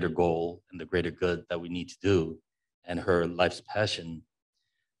the greater goal and the greater good that we need to do and her life's passion,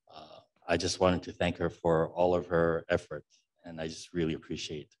 I just wanted to thank her for all of her effort, and I just really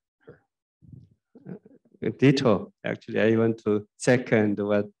appreciate her. Ditto. Actually, I want to second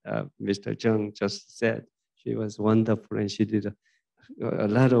what Mr. Chung just said. She was wonderful and she did a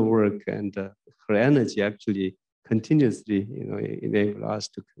lot of work, and her energy actually continuously enable us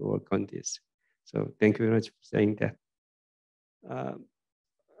to work on this. So thank you very much for saying that.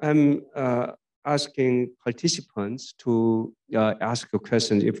 I'm asking participants to ask a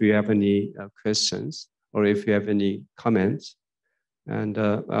question if you have any questions or if you have any comments. And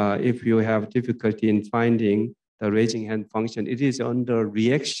if you have difficulty in finding the raising hand function, it is under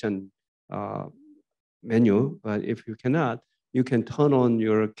reaction menu. But if you cannot, you can turn on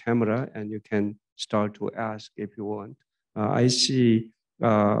your camera and you can start to ask if you want. I see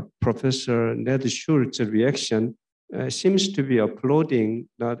Professor Ned Schultz's reaction seems to be applauding,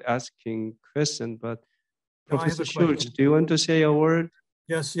 not asking question, but no, Professor Schultz, do you want to say a word?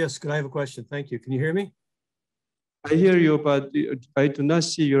 Yes, could I have a question? Thank you. Can you hear me? I hear you, but I do not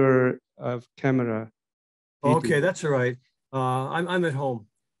see your camera. Okay, that's all right. I'm at home.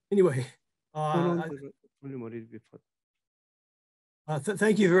 Anyway,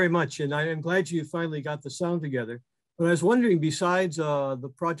 thank you very much. And I am glad you finally got the sound together. But I was wondering, besides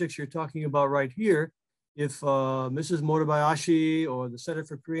the projects you're talking about right here, if Mrs. Murabayashi or the Center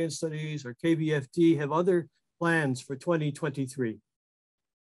for Korean Studies or KBFD have other plans for 2023.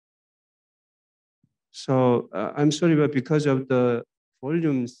 So I'm sorry, but because of the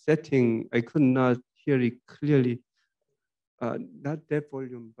volume setting, I could not hear it clearly. Not that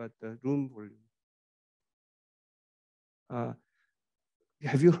volume, but the room volume.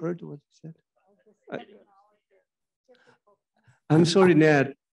 Have you heard what he said? I'm sorry,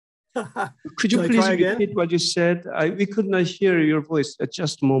 Ned. Could you please repeat what you said? We could not hear your voice at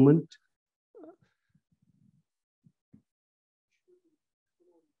just a moment.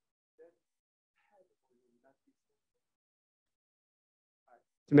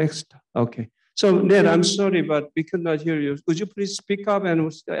 Next, okay. So Ned, I'm sorry, but we could not hear you. Would you please speak up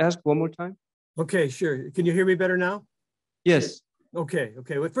and ask one more time? Okay, sure. Can you hear me better now? Yes. Okay.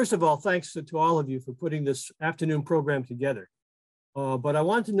 Well, first of all, thanks to all of you for putting this afternoon program together. But I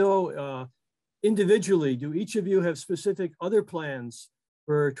want to know individually, do each of you have specific other plans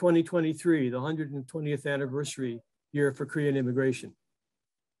for 2023, the 120th anniversary year for Korean immigration?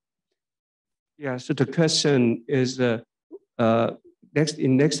 Yeah, so the question is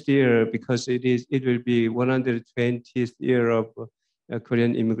next year, because it will be 120th year of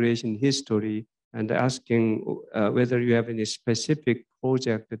Korean immigration history, and asking whether you have any specific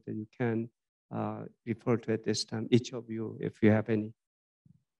project that you can refer to at this time, each of you, if you have any.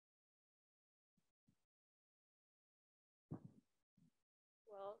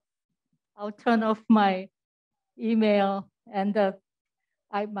 Well, I'll turn off my email and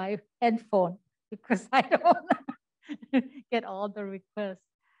my headphone because I don't get all the requests.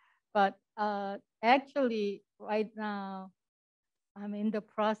 But actually, right now, I'm in the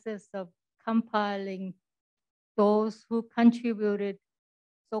process of compiling those who contributed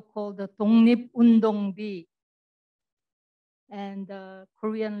so-called the 독립운동비 and the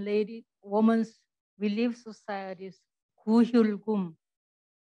Korean Women's Relief Society's 구휼금.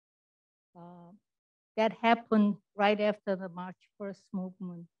 That happened right after the March 1st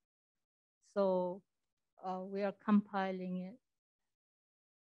movement. So we are compiling it.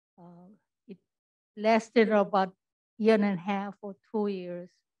 It lasted about a year and a half or 2 years,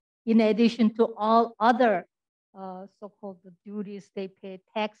 in addition to all other so-called the duties they pay,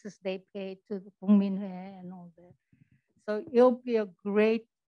 taxes they pay to the 국민회 and all that. So it'll be a great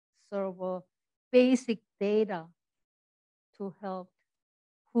sort of basic data to help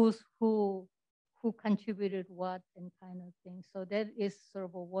who contributed what and kind of thing. So that is sort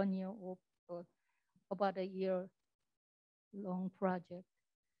of a 1 year or about a year long project.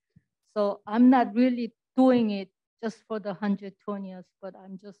 So I'm not really doing it just for the 120th, but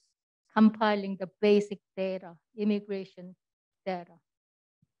I'm just compiling the basic data, immigration data.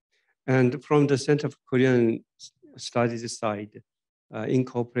 And from the Center for Korean Studies side, in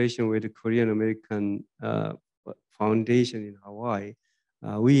cooperation with the Korean American Foundation in Hawaii,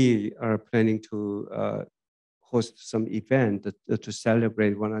 we are planning to host some event to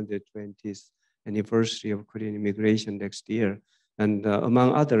celebrate 120th anniversary of Korean immigration next year. And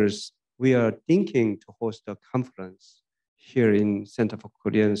among others, we are thinking to host a conference here in Center for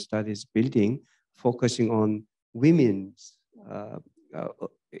Korean Studies building, focusing on women's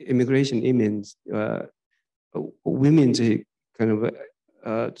immigration, women's kind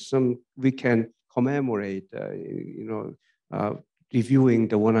of some we can commemorate, reviewing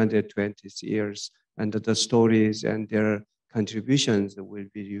the 120th years and the stories and their contributions will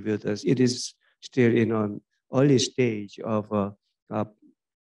be revealed. As it is still in an early stage of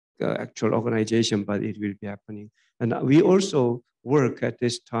actual organization, but it will be happening. And we also work at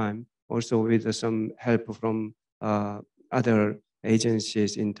this time also with some help from other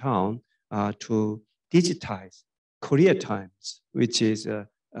agencies in town to digitize Korea Times, which is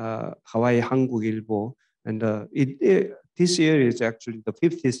Hawaii 한국일보. And this year is actually the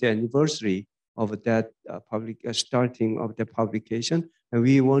 50th anniversary of that starting of the publication. And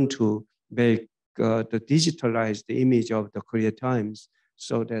we want to make digitalize the image of the Korea Times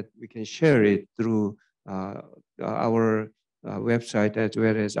so that we can share it through our website as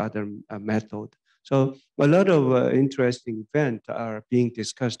well as other methods. So a lot of interesting events are being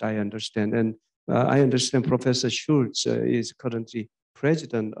discussed, I understand. And I understand Professor Schultz is currently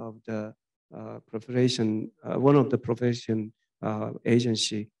president of the profession, one of the profession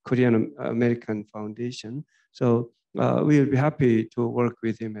agency, Korean American Foundation. So we'll be happy to work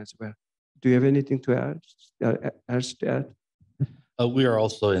with him as well. Do you have anything to add? We are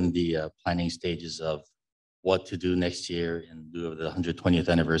also in the planning stages of what to do next year in lieu of the 120th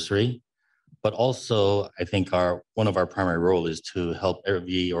anniversary. But also, I think one of our primary role is to help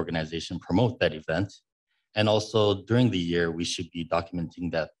every organization promote that event. And also during the year, we should be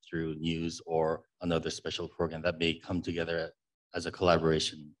documenting that through news or another special program that may come together as a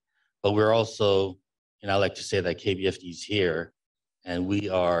collaboration. But we're also, I like to say that KBFD is here, and we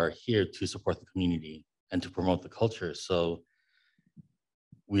are here to support the community and to promote the culture. So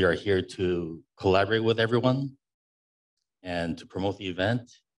we are here to collaborate with everyone and to promote the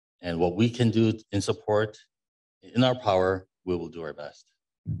event. And what we can do in support, in our power, we will do our best.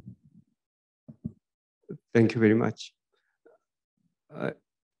 Thank you very much.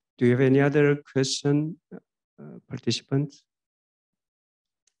 Do you have any other question, participants?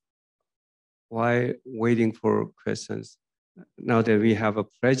 While waiting for questions, now that we have a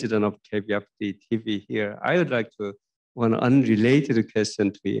president of KBFD TV here, I would like to one unrelated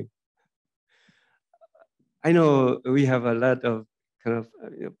question to him. I know we have a lot of kind of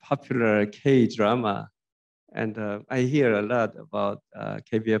popular K drama, and I hear a lot about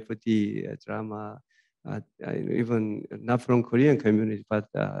KBFD drama, even not from Korean community, but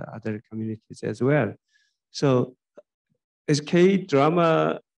other communities as well. So is K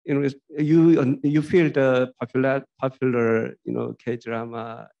drama, you feel the popular K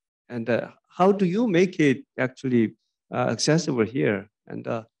drama, and how do you make it actually accessible here? And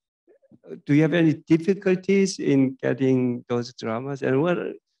do you have any difficulties in getting those dramas? And what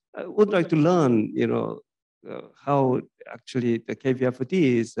I would like to learn, how actually the KBFD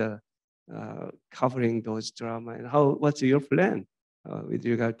is covering those drama, and what's your plan with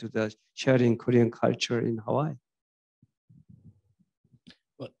regard to the sharing Korean culture in Hawaii?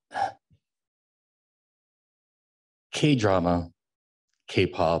 K-drama,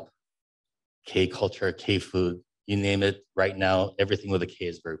 K-pop, K-culture, K-food, you name it, right now, everything with a K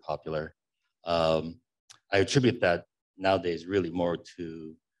is very popular. I attribute that nowadays really more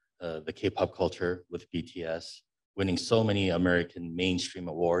to the K-pop culture with BTS winning so many American mainstream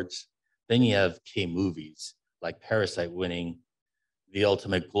awards. Then you have K-movies, like Parasite winning the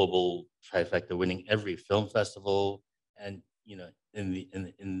ultimate global trifecta, winning every film festival and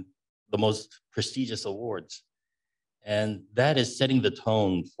in the most prestigious awards. And that is setting the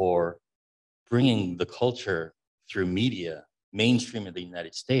tone for bringing the culture through media, mainstream in the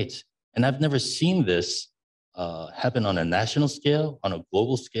United States. And I've never seen this happen on a national scale, on a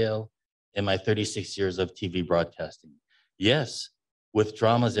global scale, in my 36 years of TV broadcasting. Yes, with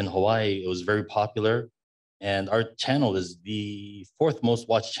dramas in Hawaii, it was very popular. And our channel is the 4th most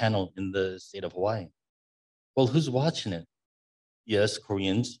watched channel in the state of Hawaii. Well, who's watching it? Yes,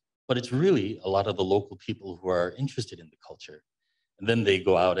 Koreans, but it's really a lot of the local people who are interested in the culture. And then they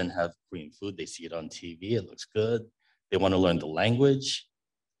go out and have Korean food. They see it on TV. It looks good. They want to learn the language.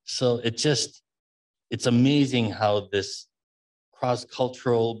 So it's amazing how this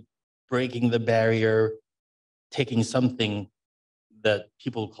cross-cultural, breaking the barrier, taking something that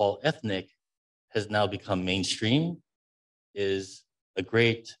people call ethnic has now become mainstream is a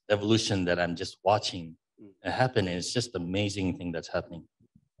great evolution that I'm just watching happen. And it's just an amazing thing that's happening.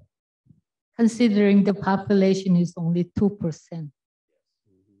 Considering the population is only 2%.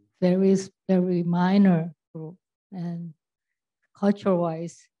 Very minor group, and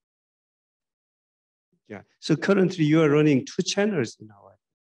culture-wise. Yeah. So currently you are running 2 channels in Hawaii.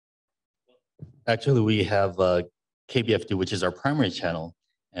 Actually, we have KBFD, which is our primary channel,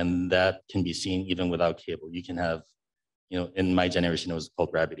 and that can be seen even without cable. You can have, in my generation, it was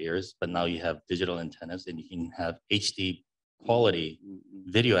called rabbit ears, but now you have digital antennas and you can have HD quality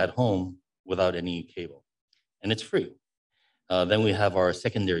video at home without any cable, and it's free. Then we have our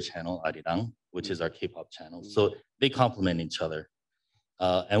secondary channel, Arirang, which is our K-pop channel. So they complement each other.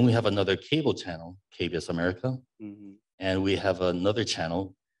 And we have another cable channel, KBS America. And we have another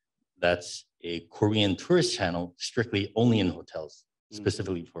channel that's a Korean tourist channel, strictly only in hotels,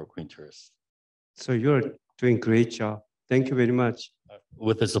 specifically for Korean tourists. So you're doing great job. Thank you very much.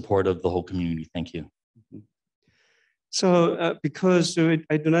 With the support of the whole community, thank you. So because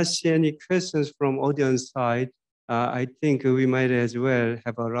I do not see any questions from audience side, I think we might as well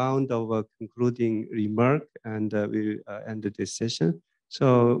have a round of concluding remark, and we'll end this session.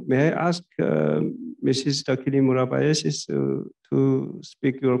 So may I ask Mrs. Takiri Murabayashi to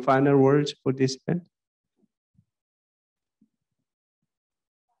speak your final words for this event?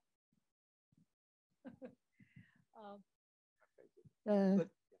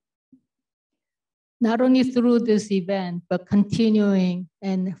 Not only through this event, but continuing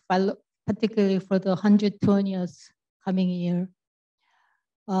and follow, particularly for the 120th coming year,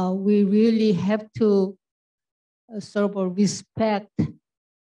 we really have to sort of respect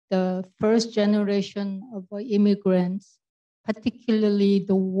the first generation of immigrants, particularly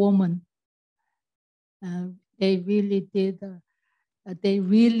the women. They really did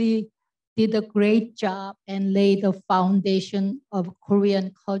a great job and laid the foundation of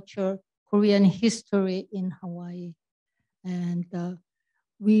Korean culture, Korean history in Hawaii. And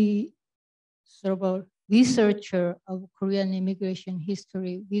we sort of researcher of Korean immigration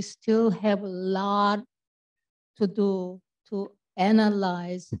history, we still have a lot to do to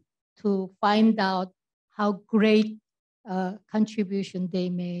analyze, to find out how great contribution they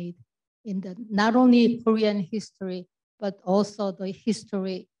made in the not only Korean history, but also the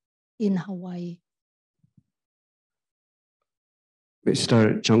history in Hawaii.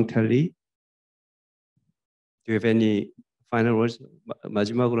 Mr. Chung, do you have any final words?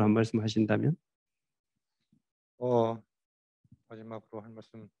 마지막으로 한 말씀 하신다면? 마지막으로 한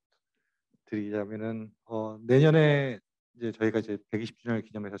말씀 드리자면은 내년에 이제 저희가 이제 120주년을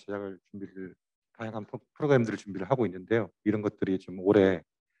기념해서 제작을 준비를 다양한 프로그램들을 준비를 하고 있는데요. 이런 것들이 좀 올해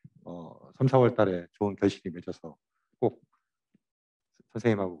 3, 4월 달에 좋은 결실이 맺어서 꼭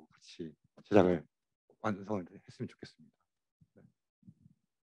선생님하고 같이 제작을 완성을 했으면 좋겠습니다.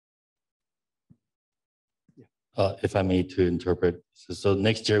 If I may to interpret, so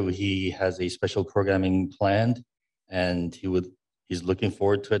next year he has a special programming planned, and he's looking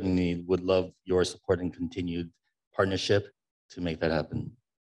forward to it, and he would love your support and continued partnership to make that happen.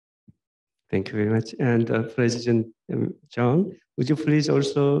 Thank you very much. And President Jeong, would you please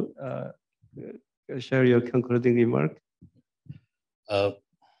also share your concluding remark? I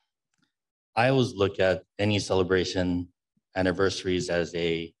always look at any celebration, anniversaries as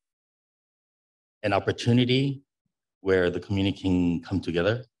an opportunity where the community can come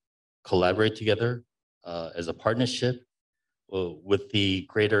together, collaborate together as a partnership with the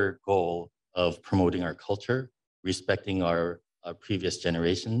greater goal of promoting our culture, respecting our previous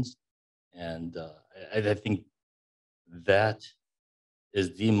generations. And I think that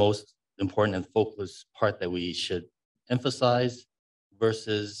is the most important and focused part that we should emphasize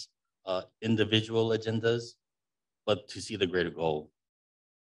versus individual agendas, but to see the greater goal.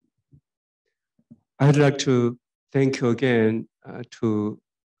 I'd like to thank you again to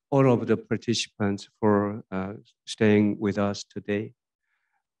all of the participants for staying with us today.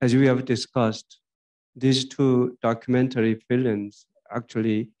 As we have discussed, these two documentary films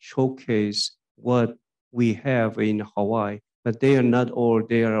actually showcase what we have in Hawaii, but they are not all,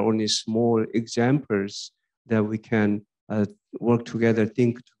 they are only small examples that we can work together,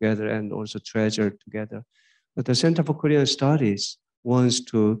 think together, and also treasure together. But the Center for Korean Studies wants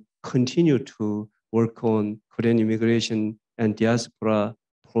to continue to work on Korean immigration and diaspora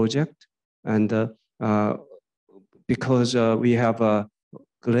project. And because we have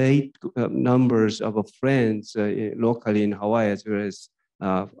great numbers of friends locally in Hawaii as well as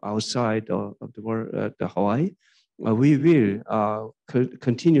outside of the world, Hawaii, we will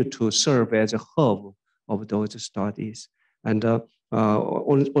continue to serve as a hub of those studies. And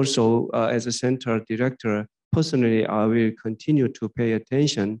also as a center director, personally, I will continue to pay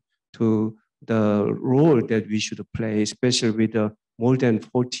attention to the role that we should play, especially with the more than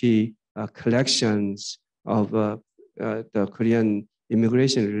 40 collections of the Korean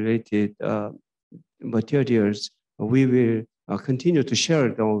immigration-related materials. We will continue to share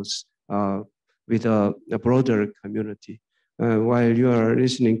those with a broader community. While you are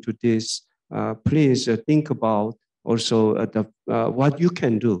listening to this, please think about also what you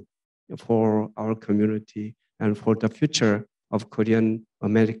can do for our community and for the future of Korean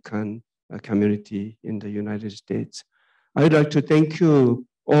American community in the United States. I'd like to thank you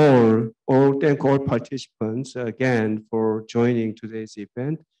thank all participants again for joining today's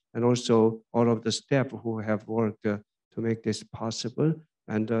event, and also all of the staff who have worked to make this possible.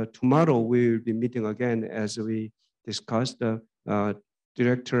 And tomorrow we will be meeting again as we discussed.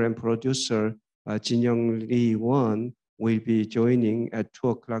 Director and producer Jeong Lee Won will be joining at 2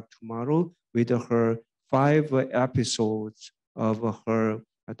 o'clock tomorrow with her 5 episodes of her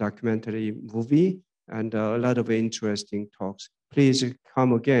documentary movie and a lot of interesting talks. Please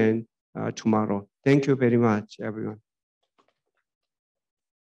come again tomorrow. Thank you very much, everyone.